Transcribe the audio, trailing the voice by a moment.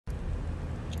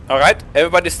Alright,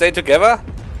 everybody stay together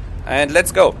and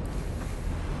let's go.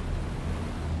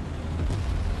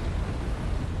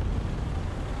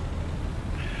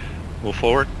 Move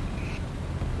forward.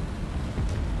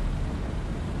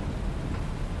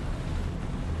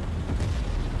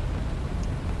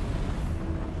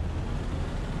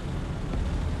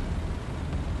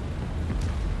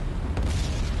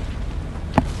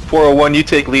 .401, you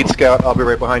take lead scout, I'll be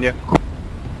right behind you.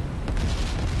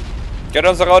 Get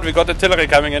on the road, we got artillery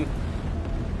coming in.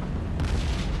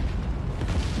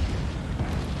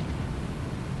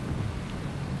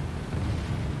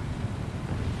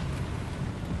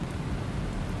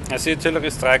 I see artillery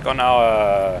strike on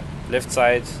our left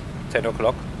side, 10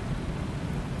 o'clock.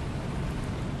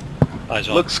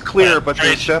 Looks clear, but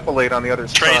there's defilade on the other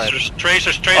side.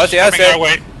 Tracers Oh, yes, coming our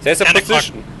way. there's a 10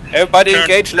 position. o'clock. Everybody Turn,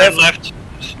 engage turn left. left.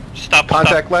 Stop.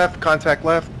 Contact Stop. left, contact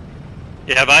left.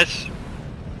 You have eyes?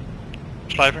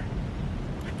 Schleifer?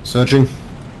 Searching.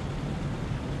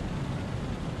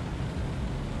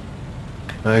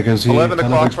 I can see 11 ton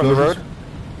of o'clock from the explosions. road.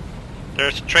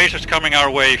 There's tracers coming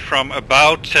our way from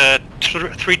about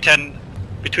 310,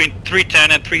 between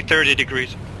 310 and 330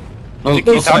 degrees. Oh,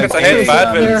 There's targets ahead,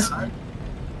 bad winds.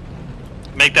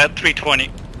 Make that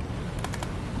 320.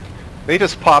 They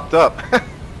just popped up.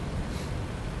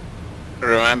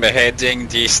 Remember heading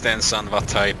distance and what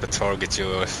type of target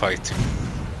you are fighting.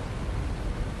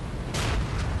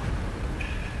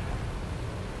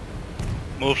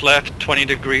 Move left 20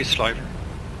 degrees, Schleifer.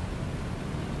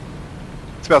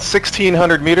 It's about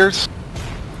 1,600 meters.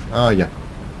 Oh yeah.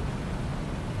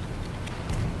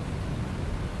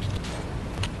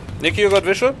 Nicky, you got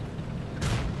visual?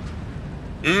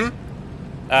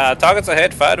 Targets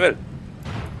ahead, fire at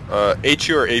will.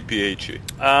 HE or APHE?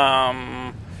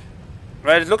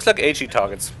 Well, it looks like HE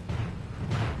targets.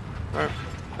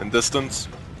 And distance?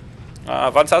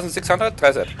 1,600,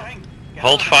 try that.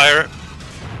 Hold fire.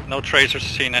 No tracers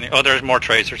seen any. Oh, there's more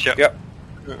tracers, yeah. Yeah.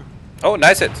 Oh,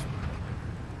 nice hit.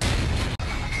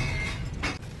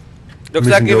 Looks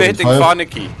like you were hitting far,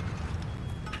 Nicky.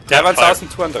 Yeah,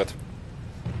 1,200.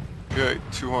 Okay,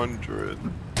 200.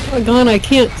 Oh, God, I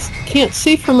can't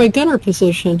see from my gunner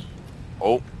position.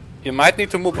 Oh. You might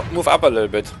need to move up a little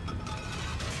bit.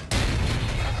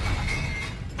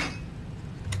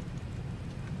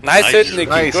 Nice hit, Nicky.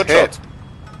 Nice Good hit. shot.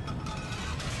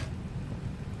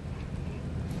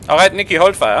 Alright, Nicky,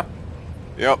 hold fire.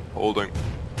 Yep, holding.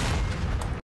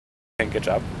 Can catch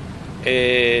up.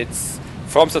 It's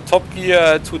from the top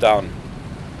gear 2 down.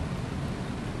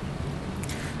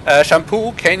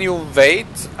 Shampoo, can you wait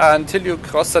until you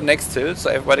cross the next hill so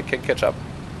everybody can catch up?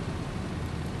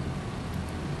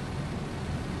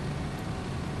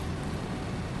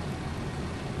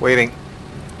 Waiting.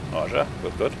 Roger,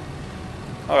 good.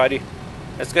 Alrighty.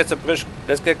 Let's get the bridge,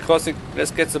 let's get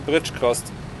the bridge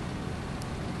crossed.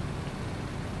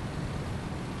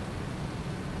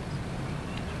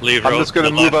 Leave I'm road just going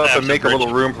to the move left up and after make a bridge.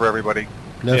 little room for everybody.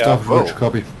 Left Yeah. off bridge,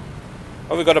 copy.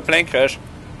 Oh, we got a plane crash.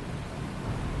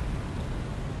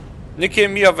 Nicky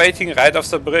and me are waiting right off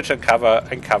the bridge and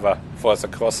cover for the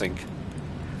crossing.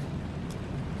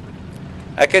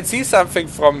 I can see something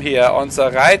from here on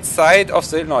the right side of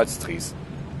the Illinois trees.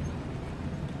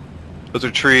 Those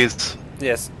are trees.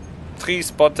 Yes. Tree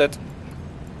spotted.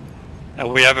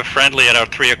 And we have a friendly at our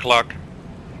 3 o'clock.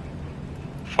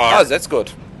 Far. Oh, that's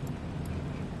good.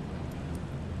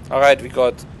 Alright, we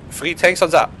got 3 tanks on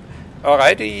the...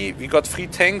 Alrighty, we got 3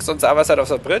 tanks on the other side of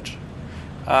the bridge.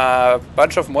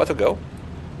 Bunch of more to go.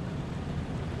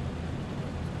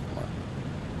 1,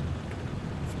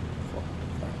 2, 3, 4,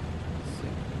 5,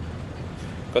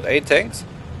 6. Got 8 tanks.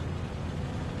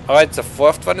 Alright, the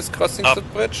 4th one is crossing the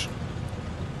bridge.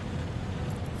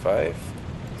 5,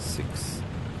 6,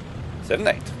 7,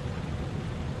 8.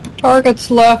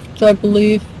 Targets left, I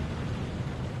believe.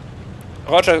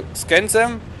 Roger, scan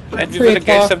them and we 3 will engage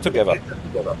o'clock. them together.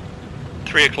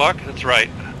 3 o'clock? That's right.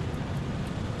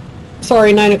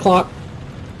 Sorry, 9 o'clock.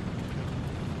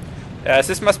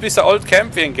 This must be the old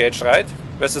camp we engaged, right?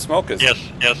 Where the smoke is. Yes.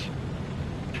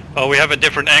 Oh, we have a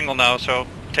different angle now, so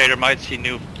Tater might see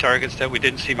new targets that we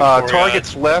didn't see before.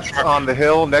 Targets left on the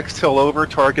hill, next hill over,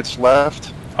 targets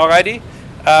left. Alrighty.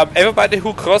 Everybody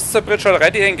who crossed the bridge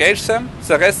already, engage them.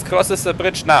 The rest crosses the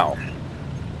bridge now.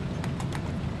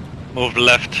 Move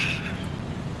left.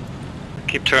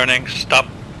 Keep turning. Stop.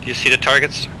 Do you see the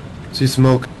targets? See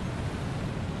smoke.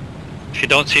 If you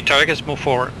don't see targets, move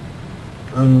forward.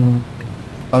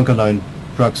 Bunker line.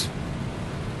 Trucks.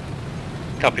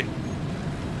 Copy.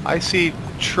 I see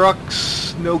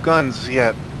trucks, no guns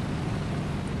yet.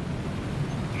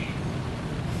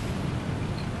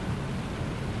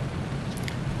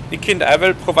 Nikki and I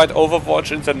will provide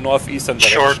overwatch in the northeastern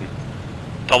Sure. direction.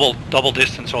 Double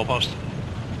distance almost.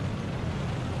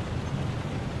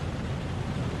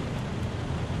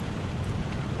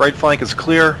 Right flank is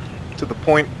clear to the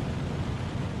point.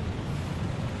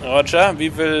 Roger, we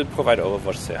will provide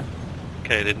overwatch there.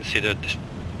 Okay, I didn't see that.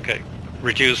 Okay,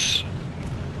 reduce.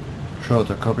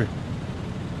 Shorter, copy.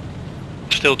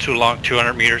 Still too long,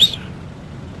 200 meters.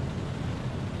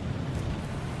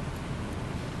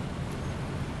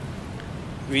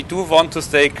 We do want to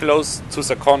stay close to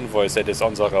the convoy that is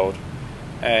on the road.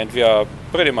 And we are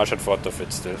pretty much in front of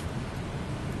it still.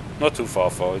 Not too far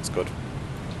for it's good.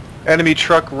 Enemy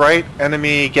truck right,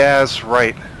 enemy gas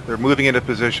right. They're moving into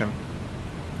position.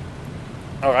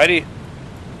 Alrighty.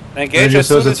 Engage There's as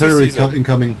soon as you artillery see them.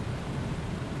 incoming.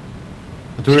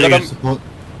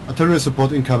 Artillery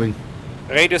support incoming.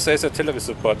 Radio says artillery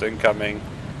support incoming.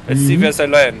 Let's see where they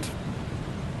land.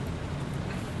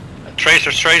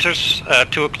 Tracers,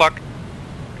 2 o'clock.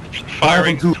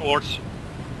 Firing two. towards.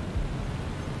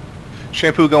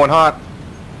 Shampoo going hot.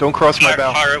 Don't cross my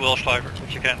bow. Fire at Will Schleifer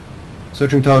if you can.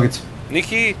 Searching targets.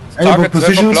 Nikki, Any target 12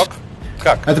 positions? o'clock.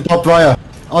 Truck. At the barbed wire.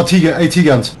 AT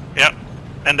guns. Yeah,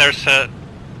 and there's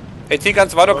AT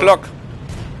guns 1 o'clock.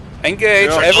 Engage,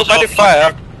 Yeah, everybody also-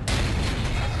 fire.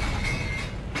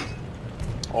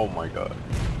 Oh my god.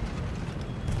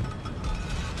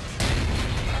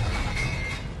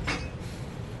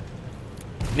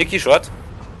 Nikki shot.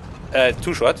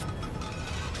 2 shot.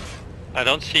 I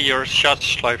don't see your shots,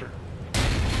 Schleifer.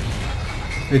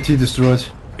 AT destroyed.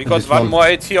 We got one more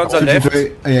AT on the left.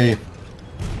 AA.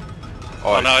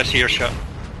 Oh, now I see your shot.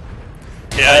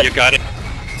 Yeah, you got it.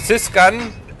 This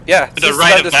gun, yeah, To the this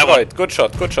right gun of that one. destroyed. Good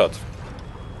shot, good shot.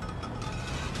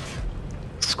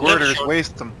 Squirters, Left.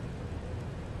 waste them.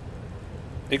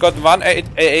 We got one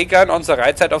AA gun on the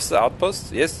right side of the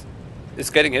outpost. Yes, it's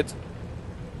getting it.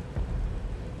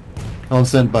 On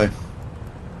standby.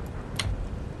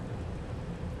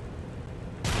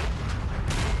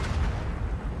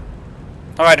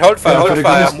 Alright, hold fire, Yeah, hold but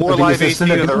fire. it More I think live it's AT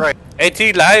still to the a- right.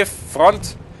 AT live,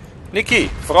 front. Nikki,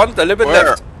 front, a little bit Where?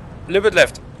 left. A little bit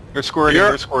left. They're squirting, Here?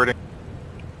 they're squirting.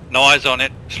 No eyes on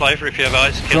it. Schleifer, if you have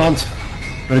eyes, kill it. Front.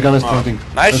 Where the gun is pointing.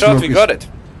 Nice shot, we got it.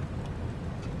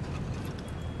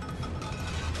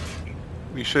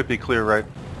 We should be clear right.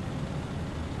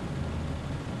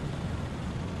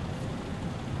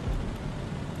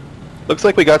 Looks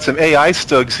like we got some AI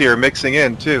stugs here mixing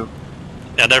in too.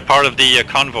 Yeah, they're part of the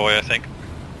convoy, I think.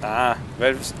 Ah,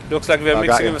 well, looks like we're I got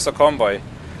mixing you. with the convoy.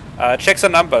 Check the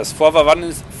numbers. 411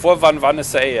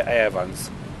 is the AA ones.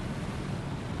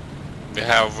 We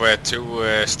have 2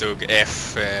 Stug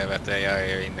F that they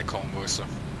are in the convoy, so.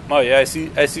 Oh yeah, I see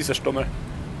the Stummel.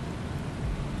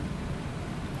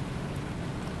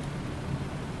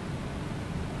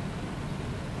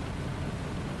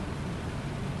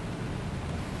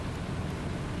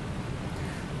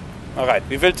 Alright,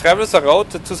 we will travel the road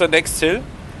to the next hill,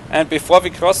 and before we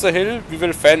cross the hill, we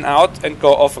will fan out and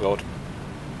go off-road.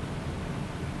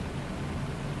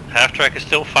 Half track is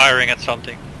still firing at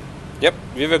something. Yep,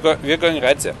 we're going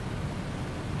right there.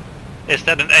 Is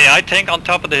that an AI tank on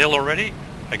top of the hill already?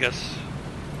 I guess.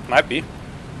 Might be.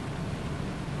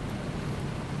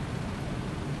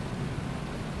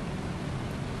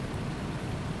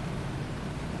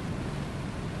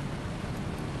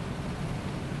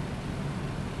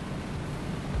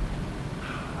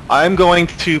 I'm going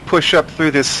to push up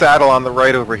through this saddle on the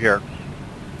right over here.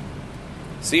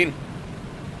 Seen.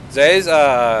 There is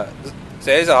a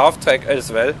half track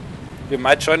as well. We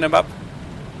might join them up.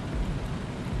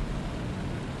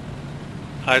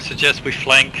 I suggest we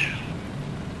flank.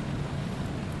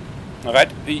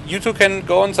 Alright, you two can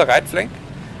go on the right flank.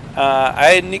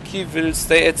 I and Nikki will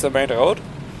stay at the main road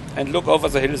and look over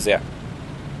the hill there.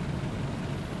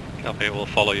 Okay, we'll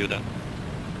follow you then.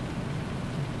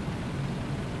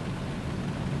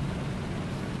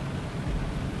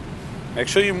 Make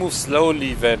sure you move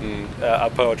slowly when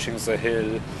approaching the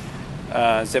hill.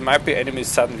 There might be enemies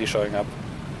suddenly showing up.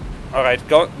 Alright,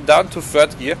 go down to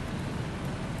 3rd gear.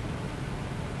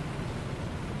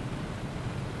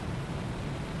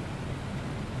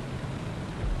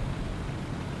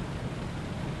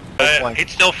 Flank.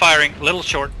 It's still firing, a little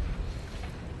short.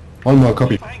 One more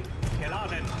copy.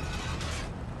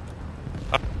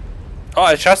 Oh,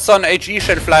 I just saw an HE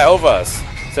shell fly over us.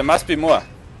 There must be more. A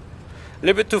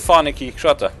little bit too far, Nikki.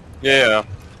 Shorter. Yeah.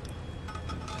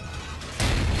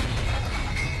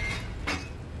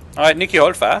 Alright, Nikki,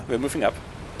 hold fire. We're moving up.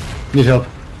 Need help.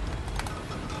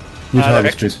 Need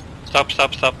targets, direction. please.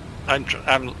 Stop.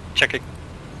 I'm checking.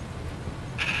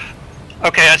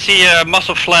 Okay, I see a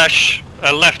muscle flash.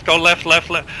 Left, go left.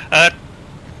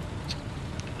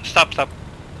 stop.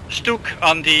 Stuk,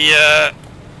 on the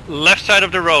left side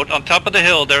of the road, on top of the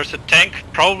hill, there's a tank,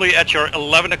 probably at your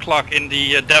 11 o'clock in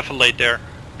the defilade there.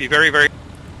 Be very, very...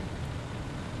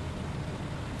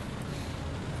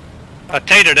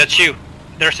 Tater, that's you.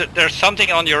 There's something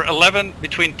on your 11,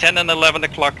 between 10 and 11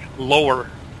 o'clock, lower.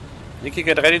 Nikki,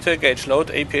 get ready to engage. Load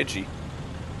APG.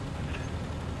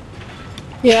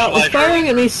 Yeah, it was firing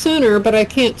at me sooner, but I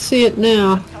can't see it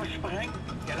now.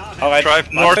 Alright,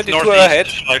 Drive northeast. ahead.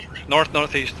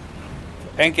 Northeast.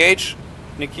 Engage,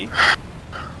 Nikki.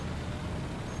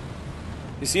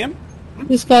 You see him?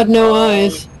 He's got no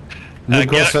eyes. No get-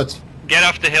 cross set. Get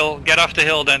off the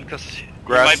hill then, because he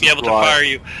Grass might be is able to dry. fire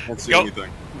you. Can't see Go-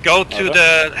 anything. Go to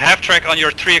the half track on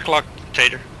your 3 o'clock,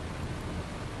 Tater.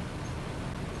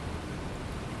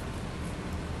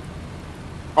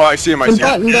 Oh, I see him. I I'm see him.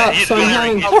 buttoned up, He's so I'm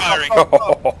firing, having... he's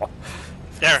firing.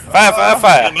 There.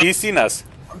 Fire! He's seen us.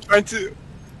 I'm trying to.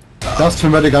 Just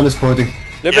from where the gun is pointing.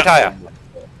 Little bit higher.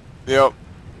 Yep.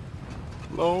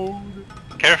 Load.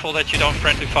 Careful that you don't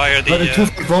friendly fire But the the...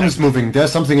 251 is moving.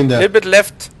 There's something in there. Little bit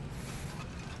left.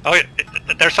 Oh, yeah,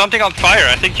 there's something on fire.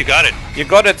 I think you got it. You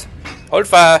got it. Hold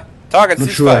fire. Target Not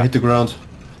cease sure I fire. hit the ground.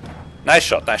 Nice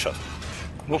shot.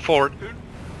 Move forward.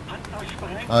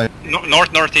 Aye.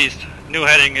 Northeast. New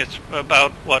heading is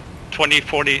about, what,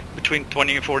 40, between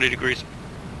 20 and 40 degrees.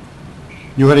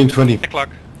 You're heading 20. 6 o'clock.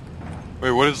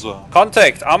 Wait, what is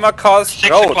Contact. Armor cars. 6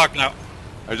 Road. o'clock now.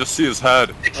 I just see his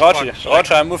head. 6 Roger. o'clock.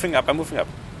 Roger. I'm moving up.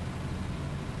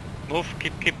 Move.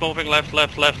 Keep moving. Left.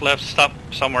 Stop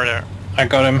somewhere there. I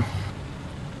got him.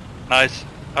 Nice.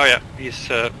 Oh yeah, he's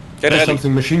Get There's ready.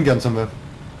 something machine gun somewhere.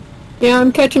 Yeah,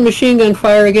 I'm catching machine gun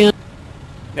fire again.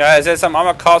 Yeah, there's some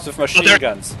armor cars with machine there-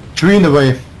 guns. Tree in the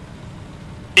way.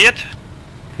 see it.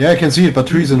 Yeah, I can see it, but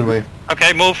trees in the way.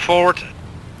 Okay, move forward.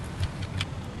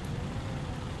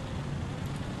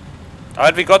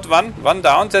 Alright, we got one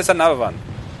down. There's another one.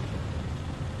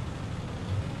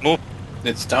 Move.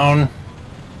 It's down.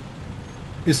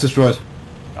 It's destroyed.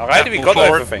 Alright, Yeah, we move got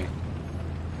forward. everything.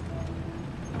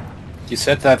 You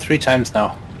said that 3 times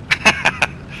now.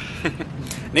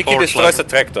 Nikki Forward destroys slide. the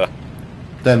tractor.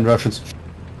 Then Russians.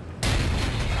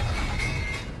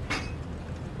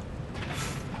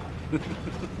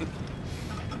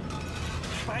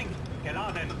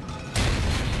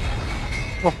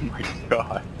 Oh my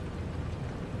god.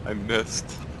 I missed.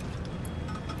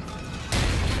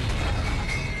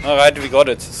 Alright, we got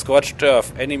it. Scorched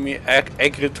earth. Enemy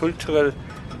agricultural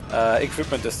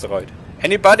equipment destroyed.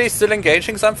 Anybody still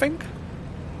engaging something?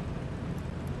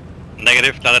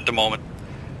 Negative, not at the moment.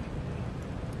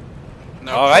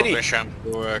 No Alrighty. progression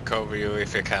to cover you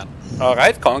if you can.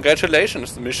 Alright,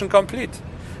 congratulations. Mission complete.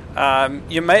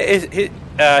 You may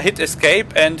hit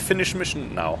escape and finish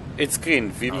mission now. It's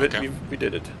green. Okay. We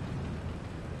did it.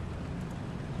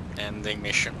 Ending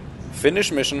mission.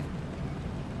 Finish mission.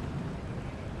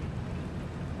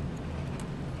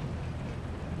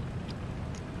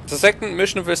 The second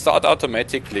mission will start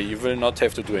automatically. You will not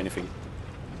have to do anything.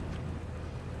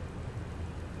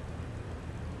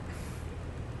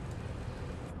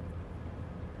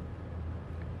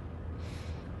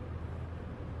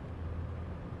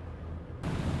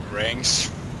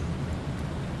 Rings.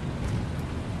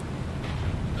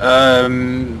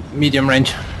 Medium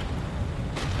range.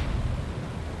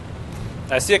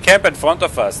 I see a camp in front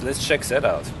of us. Let's check that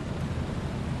out.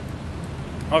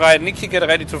 Alright, Nikki, get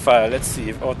ready to fire. Let's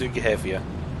see. What do you have here?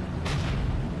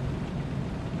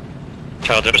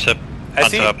 Child, there's a I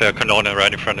see- Panther up there, Kanone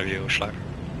right in front of you, Schleifer.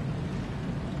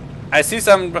 I see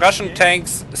some Russian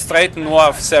tanks straight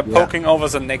north. They're poking over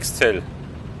the next hill.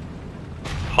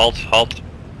 Halt.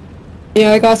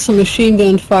 Yeah, I got some machine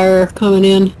gun fire coming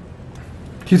in.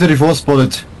 T-34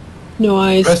 spotted. No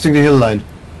eyes. Resting the hill line.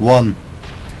 1. You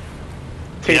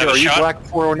have Tater, a are you shot? Black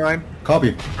 409?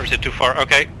 Copy. Or is it too far?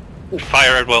 Okay.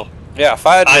 Fire at will. Yeah,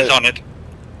 fire. Eyes drill. on it.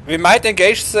 We might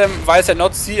engage them while they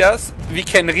not see us. We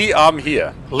can rearm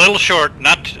here. Little short,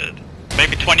 not...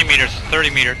 maybe 20 meters, 30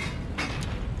 meters.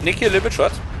 Nikki, a little bit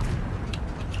short.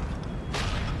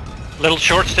 Little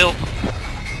short still.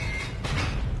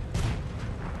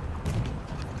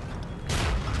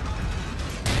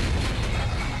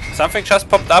 Something just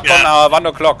popped up Yeah. on our 1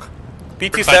 o'clock.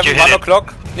 But BT7, you hit 1 it.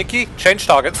 o'clock. Nikki, change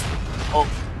targets. Oh.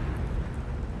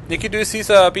 Nikki, do you see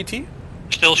the BT?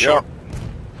 Still short.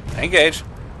 Engage.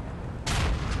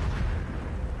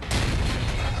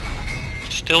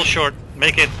 Still short.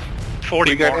 Make it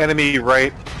 40 We got more. enemy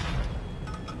right.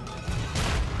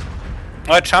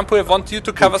 Alright, Shampoo, I want you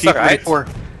to cover the right. T-34.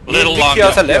 Little Nikki long on the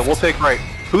jump. Yeah, left. we'll take right.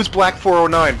 Who's Black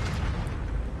 409?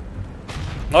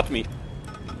 Not me.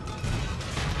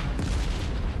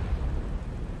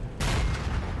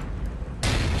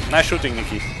 Nice shooting,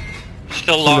 Nikki.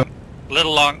 Still long.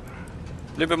 Little long.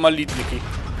 Little bit more lead, Nikki.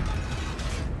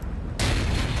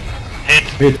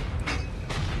 Hit.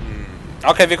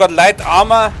 Okay, we got light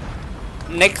armor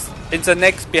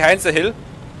behind the hill.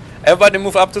 Everybody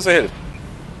move up to the hill.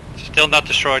 Still not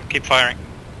destroyed. Keep firing.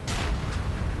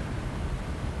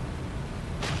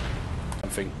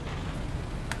 Something.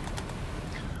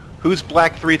 Who's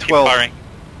Black Keep 312? firing.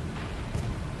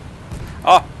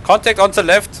 Oh, contact on the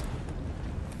left.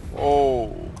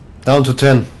 Oh. Down to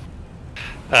 10.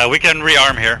 We can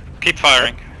rearm here. Keep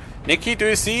firing. Nikki, do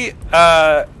you see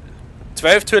 12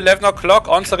 to 11 o'clock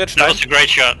on the ridge That line? was a great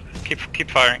shot. Keep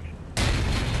firing.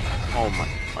 Oh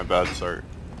my bad, sorry.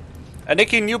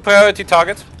 Nikki, new priority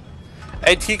target.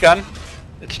 AT gun.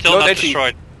 It's still Load not AT.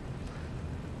 destroyed.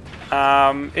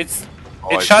 It's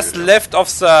I see just it. left of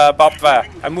the barbed wire.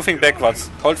 I'm moving backwards.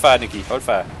 Hold fire, Nikki. Hold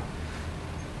fire.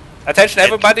 Attention,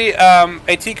 everybody.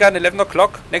 AT gun 11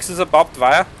 o'clock next to the barbed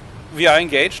wire. We are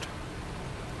engaged.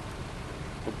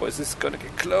 Oh boy, this is gonna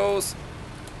get close.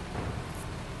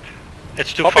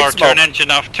 It's too Popping far. smoke. Turn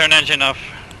engine off. Turn engine off.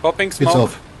 Popping It's smoke.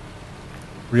 off.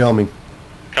 Rearming.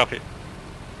 Copy.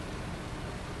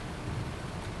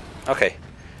 Okay.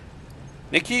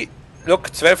 Nikki,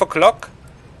 look, 12 o'clock.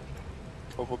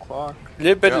 12 o'clock.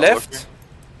 Little bit Yeah, left. looking.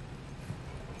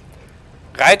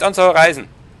 Right on the horizon.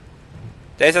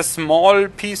 There's a small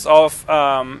piece of Oh,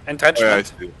 yeah, I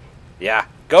entrenchment. see. Yeah,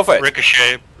 go for it.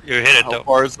 Ricochet. You hit it How though.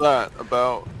 far is that?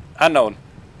 About. Unknown.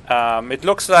 It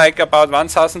looks like about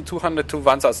 1,200 to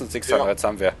 1,600 Yeah.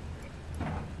 somewhere.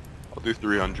 I'll do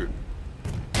 300.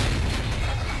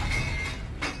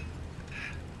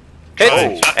 Hit!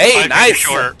 Oh. Hey, 5 meters nice!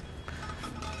 shorter.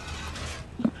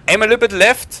 Aim a little bit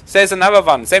left. There's another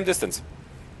one, same distance.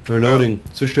 Reloading.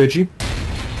 Switch to AG.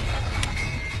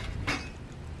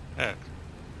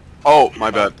 Oh, my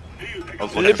bad. I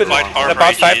was A little bit Quite left. far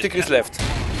About from 5 AG. degrees left.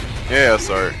 Yeah,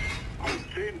 sorry.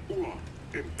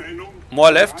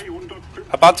 More left.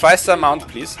 About twice the amount,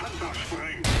 please.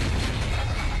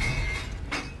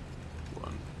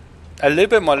 A little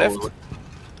bit more left. Oh,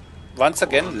 Once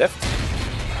again, left.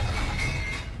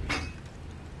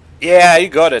 Yeah, you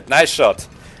got it. Nice shot.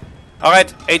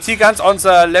 Alright, AT guns on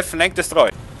the left flank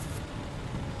destroyed.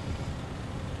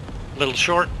 Little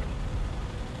short.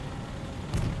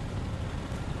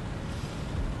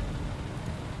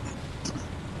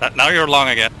 Now you're long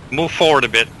again. Move forward a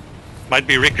bit. Might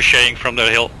be ricocheting from the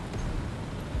hill.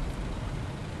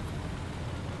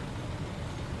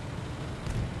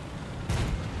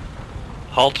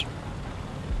 Halt.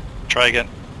 Try again.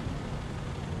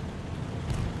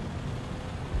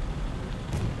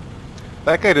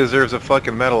 That guy deserves a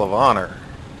fucking Medal of Honor.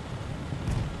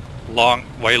 Long,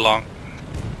 way long.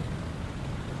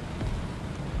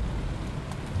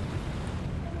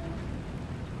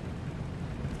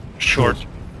 Short.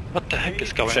 What the heck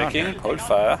is going on Checking, here? hold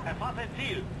fire.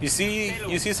 You see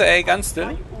the A gun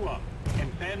still?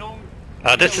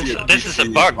 This is a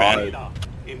bug, man.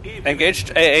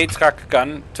 Engaged AA truck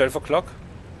gun, 12 o'clock.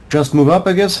 Just move up,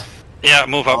 I guess. Yeah,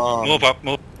 move up, move up,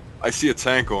 move. I see a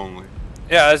tank only.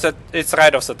 Yeah, it's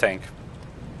right off the tank.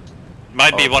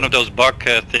 Might be one of those bug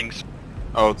things.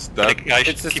 Oh, it's The that. guy It's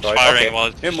keeps destroyed, firing okay. while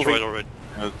it's We're destroyed moving. already.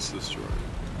 Yeah, it's destroyed.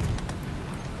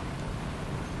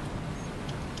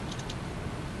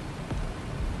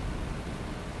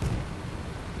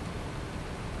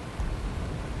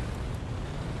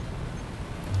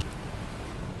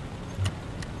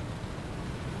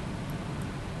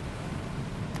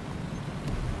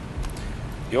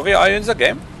 Yuri, are you in the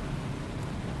game?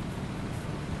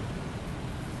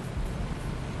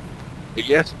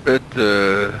 Yes, but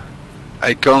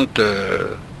I can't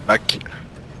back.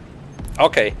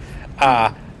 Okay.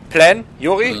 Plan,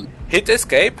 Yuri, hit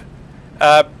escape.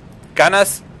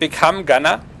 Gunners become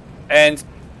gunner and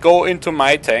go into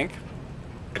my tank.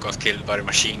 I got killed by a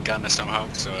machine gunner somehow,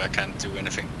 so I can't do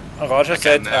anything. Roger I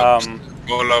said, can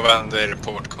follow and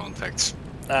report contacts.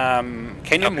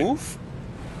 can you Okay. move?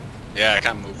 Yeah, I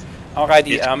can move.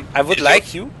 Alrighty, Yes. I would Yes,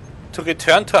 like you to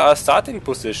return to our starting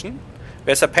position,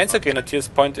 where the Panzer Grenadiers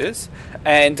point is,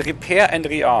 and repair and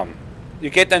rearm. You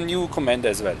get a new commander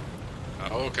as well.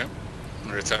 Oh, okay.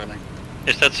 I'm returning.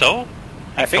 Is that so?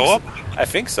 I think Co-op? I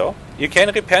think so. You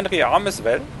can repair and rearm as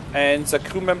well, and the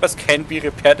crew members can be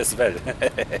repaired as well.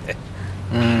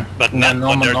 But not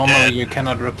when they're Normally dead. you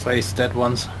cannot replace dead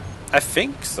ones. I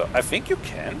think so. I think you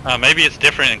can. Maybe it's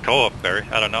different in co-op, Barry.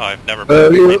 I don't know. I've never.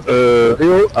 Rio,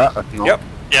 no. Yep.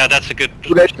 Yeah, that's a good.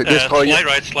 Let's destroy Slide it.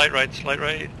 right, slide right, slide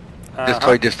right.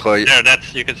 Destroy. There,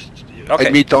 that's you can. Okay.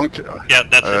 Enemy tank. Yeah,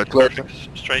 that's it. 12.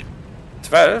 Perfect. Straight.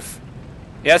 12?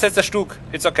 Yes, it's a Stug.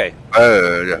 It's okay.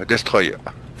 Destroy.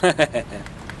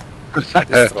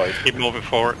 Destroyed. Keep moving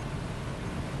forward.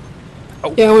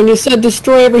 Yeah, when you said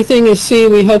destroy everything you see,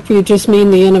 we hope you just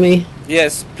mean the enemy.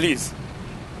 Yes, please.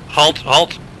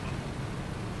 Halt.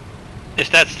 Is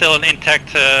that still an intact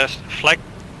flag?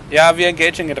 Yeah, we're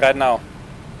engaging it right now.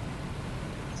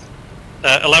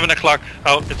 11 o'clock.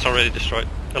 Oh, it's already destroyed.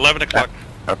 11 o'clock.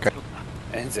 Okay.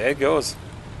 And there it goes.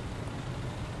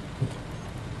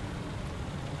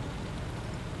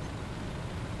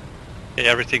 Yeah,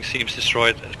 everything seems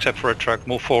destroyed except for a truck.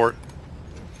 Move forward.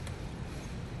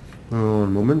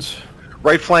 One moment.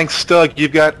 Right flank Stug,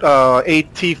 you've got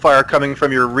AT fire coming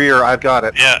from your rear. I've got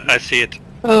it. Yeah, I see it.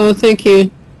 Oh, thank you.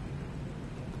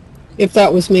 If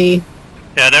that was me.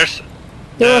 Yeah, there's...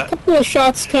 There are a couple of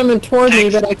shots coming toward me,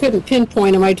 Thanks. but I couldn't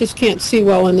pinpoint them. I just can't see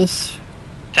well in this.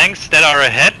 tanks that are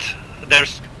ahead.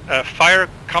 There's fire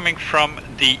coming from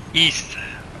the east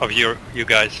of you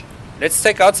guys. Let's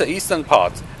take out the eastern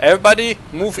part. Everybody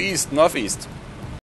move east, northeast.